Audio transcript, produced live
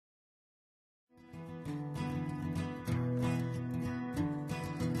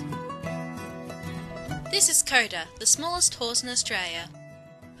This is Koda, the smallest horse in Australia.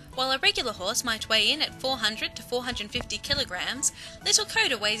 While a regular horse might weigh in at 400 to 450 kilograms, little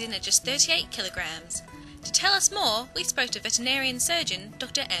Koda weighs in at just 38 kilograms. To tell us more, we spoke to veterinarian surgeon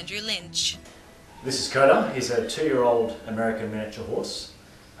Dr. Andrew Lynch. This is Koda. He's a 2-year-old American miniature horse.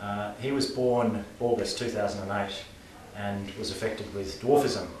 He was born August 2008 and was affected with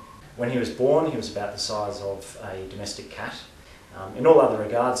dwarfism. When he was born, he was about the size of a domestic cat. In all other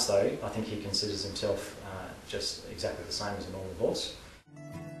regards though, I think he considers himself just exactly the same as a normal horse.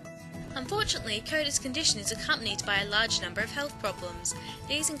 Unfortunately, Koda's condition is accompanied by a large number of health problems.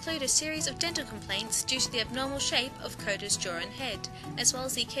 These include a series of dental complaints due to the abnormal shape of Koda's jaw and head, as well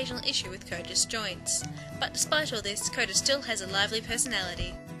as the occasional issue with Koda's joints. But despite all this, Koda still has a lively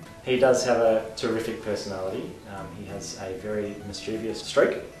personality. He does have a terrific personality. He has a very mischievous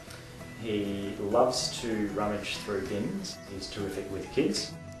streak. He loves to rummage through bins. He's terrific with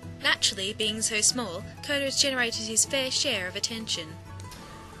kids. Naturally, being so small, Koda has generated his fair share of attention.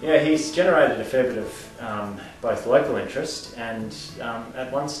 Yeah, he's generated a fair bit of both local interest and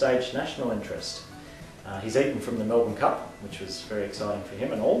at one stage national interest. He's eaten from the Melbourne Cup, which was very exciting for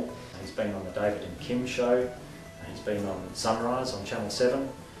him and all. He's been on the David and Kim show. He's been on Sunrise on Channel 7.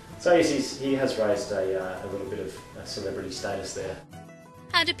 So yes, he has raised a little bit of celebrity status there.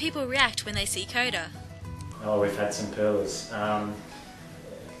 How do people react when they see Koda? Oh, we've had some pearlers.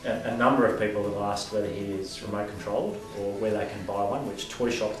 A number of people have asked whether he is remote controlled or where they can buy one, which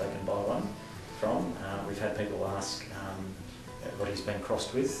toy shop they can buy one from. We've had people ask what he's been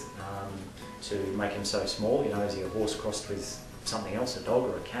crossed with to make him so small. You know, is he a horse crossed with something else, a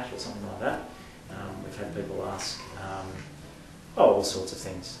dog or a cat or something like that? We've had people ask all sorts of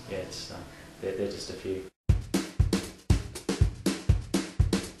things. Yeah, they're just a few.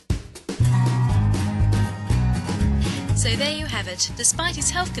 So there you have it. Despite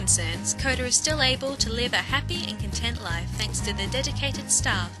his health concerns, Koda is still able to live a happy and content life thanks to the dedicated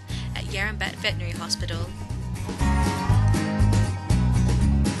staff at Yarrambat Veterinary Hospital.